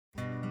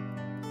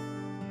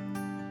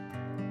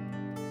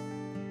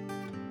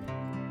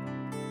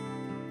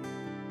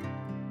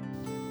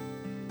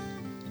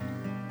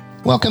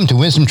Welcome to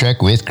Wisdom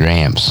Trek with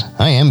Gramps.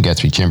 I am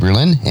Guthrie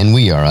Chamberlain, and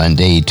we are on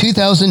day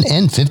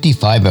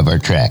 2055 of our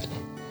trek.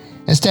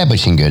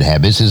 Establishing good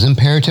habits is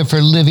imperative for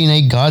living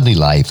a godly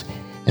life,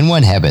 and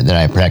one habit that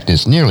I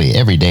practice nearly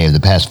every day of the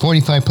past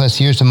 45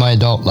 plus years of my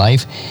adult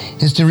life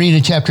is to read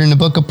a chapter in the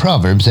book of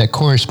Proverbs that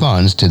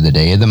corresponds to the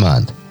day of the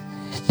month.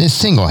 This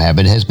single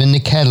habit has been the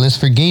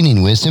catalyst for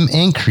gaining wisdom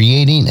and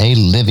creating a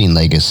living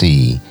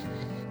legacy.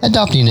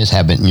 Adopting this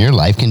habit in your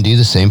life can do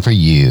the same for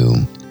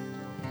you.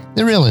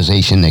 The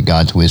realization that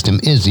God's wisdom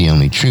is the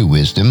only true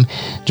wisdom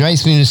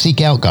drives me to seek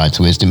out God's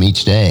wisdom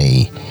each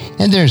day.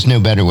 And there's no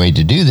better way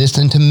to do this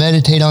than to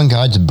meditate on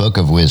God's book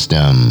of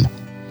wisdom.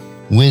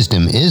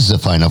 Wisdom is the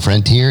final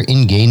frontier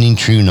in gaining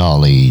true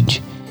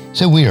knowledge.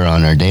 So we are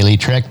on our daily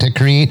trek to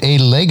create a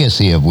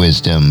legacy of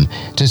wisdom,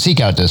 to seek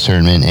out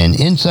discernment and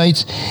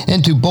insights,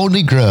 and to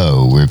boldly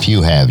grow where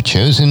few have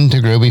chosen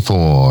to grow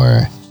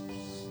before.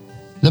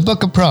 The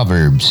Book of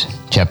Proverbs,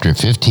 Chapter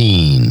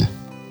 15.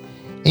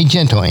 A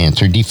gentle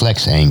answer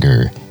deflects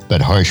anger,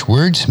 but harsh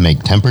words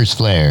make tempers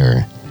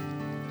flare.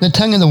 The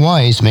tongue of the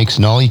wise makes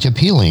knowledge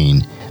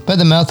appealing, but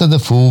the mouth of the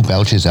fool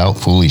belches out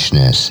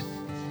foolishness.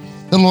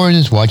 The Lord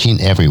is watching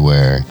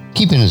everywhere,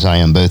 keeping his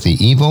eye on both the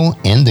evil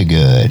and the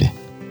good.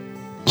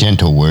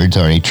 Gentle words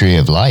are a tree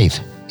of life.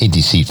 A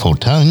deceitful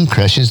tongue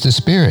crushes the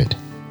spirit.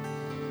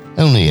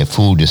 Only a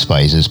fool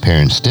despises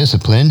parents'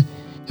 discipline.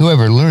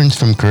 Whoever learns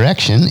from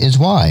correction is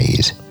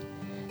wise.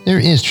 There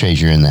is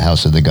treasure in the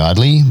house of the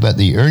godly, but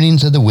the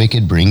earnings of the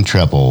wicked bring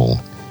trouble.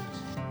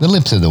 The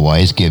lips of the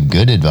wise give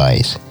good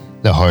advice.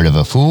 The heart of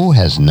a fool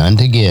has none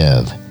to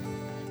give.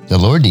 The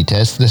Lord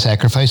detests the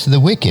sacrifice of the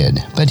wicked,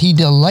 but he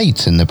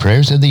delights in the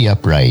prayers of the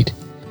upright.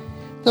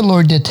 The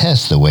Lord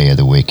detests the way of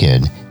the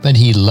wicked, but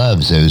he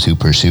loves those who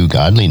pursue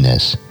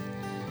godliness.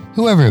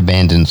 Whoever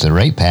abandons the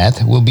right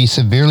path will be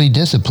severely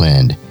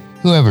disciplined.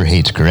 Whoever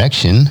hates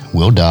correction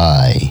will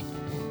die.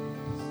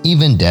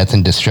 Even death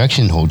and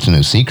destruction holds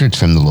no secrets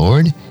from the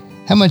Lord.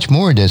 How much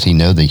more does he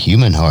know the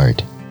human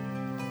heart?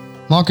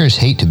 Mockers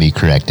hate to be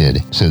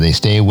corrected, so they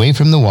stay away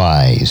from the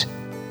wise.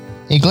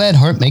 A glad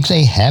heart makes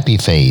a happy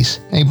face.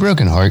 A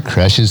broken heart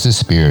crushes the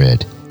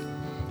spirit.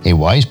 A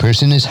wise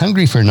person is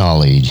hungry for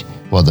knowledge,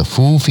 while the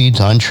fool feeds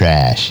on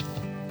trash.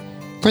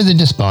 For the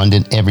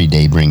despondent, every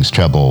day brings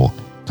trouble.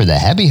 For the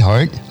happy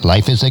heart,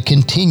 life is a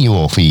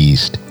continual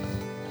feast.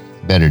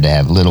 Better to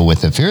have little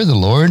with the fear of the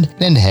Lord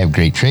than to have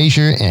great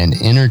treasure and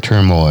inner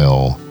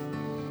turmoil.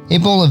 A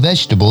bowl of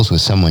vegetables with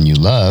someone you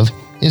love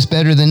is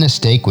better than a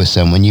steak with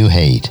someone you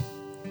hate.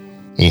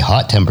 A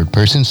hot-tempered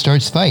person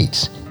starts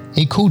fights.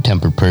 A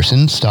cool-tempered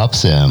person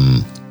stops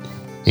them.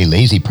 A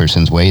lazy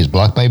person's way is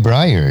blocked by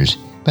briars,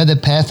 but the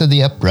path of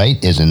the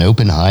upright is an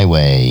open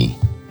highway.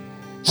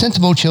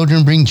 Sensible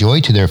children bring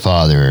joy to their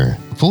father.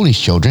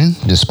 Foolish children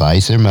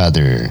despise their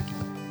mother.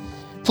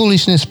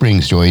 Foolishness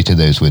brings joy to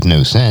those with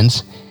no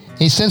sense.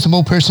 A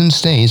sensible person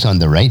stays on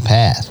the right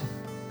path.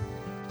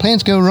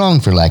 Plans go wrong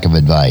for lack of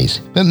advice,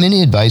 but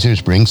many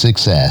advisors bring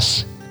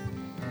success.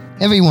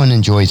 Everyone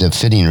enjoys a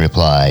fitting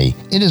reply.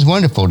 It is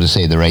wonderful to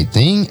say the right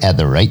thing at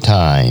the right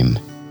time.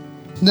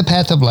 The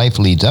path of life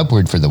leads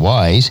upward for the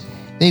wise.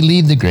 They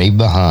leave the grave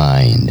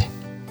behind.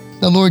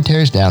 The Lord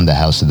tears down the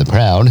house of the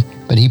proud,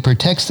 but he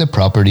protects the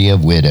property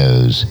of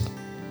widows.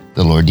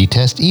 The Lord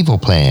detests evil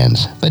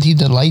plans, but he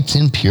delights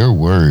in pure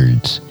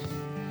words.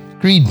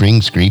 Greed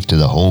brings grief to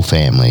the whole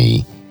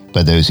family,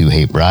 but those who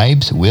hate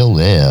bribes will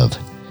live.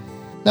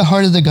 The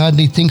heart of the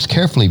godly thinks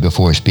carefully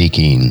before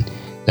speaking.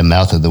 The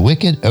mouth of the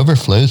wicked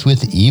overflows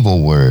with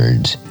evil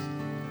words.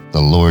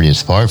 The Lord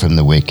is far from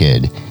the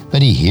wicked,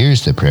 but he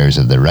hears the prayers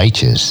of the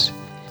righteous.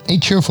 A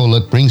cheerful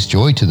look brings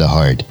joy to the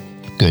heart.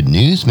 Good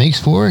news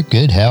makes for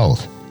good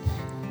health.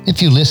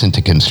 If you listen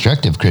to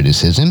constructive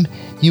criticism,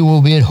 you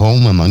will be at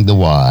home among the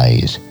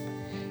wise.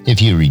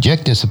 If you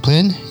reject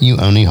discipline, you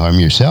only harm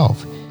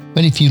yourself.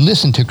 But if you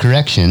listen to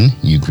correction,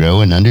 you grow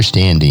in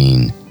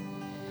understanding.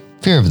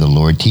 Fear of the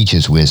Lord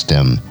teaches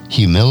wisdom.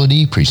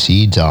 Humility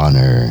precedes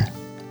honor.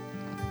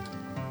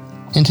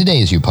 And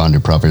today, as you ponder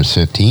Proverbs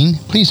 15,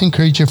 please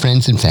encourage your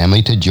friends and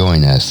family to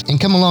join us and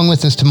come along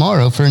with us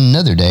tomorrow for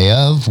another day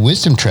of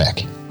Wisdom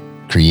Trek,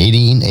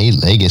 creating a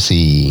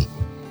legacy.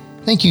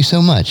 Thank you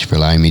so much for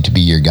allowing me to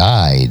be your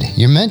guide,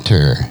 your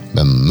mentor,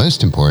 but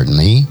most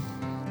importantly,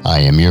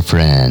 I am your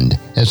friend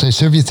as I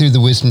serve you through the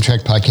Wisdom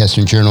Trek podcast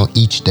and journal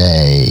each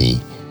day.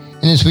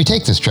 And as we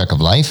take this trek of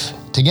life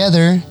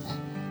together,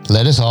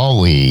 let us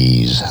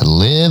always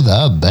live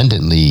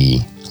abundantly,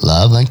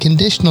 love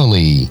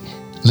unconditionally,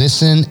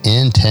 listen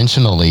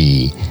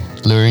intentionally,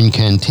 learn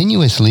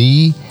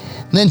continuously,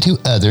 lend to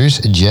others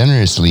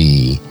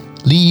generously,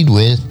 lead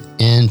with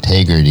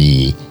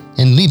integrity,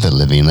 and leave a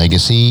living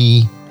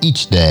legacy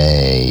each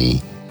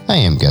day. I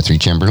am Guthrie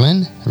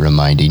Chamberlain,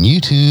 reminding you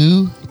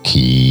to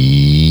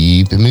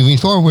keep moving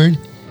forward,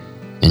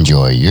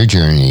 enjoy your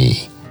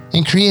journey,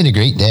 and create a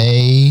great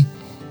day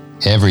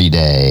every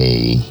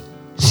day.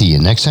 See you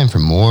next time for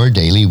more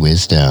daily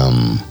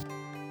wisdom.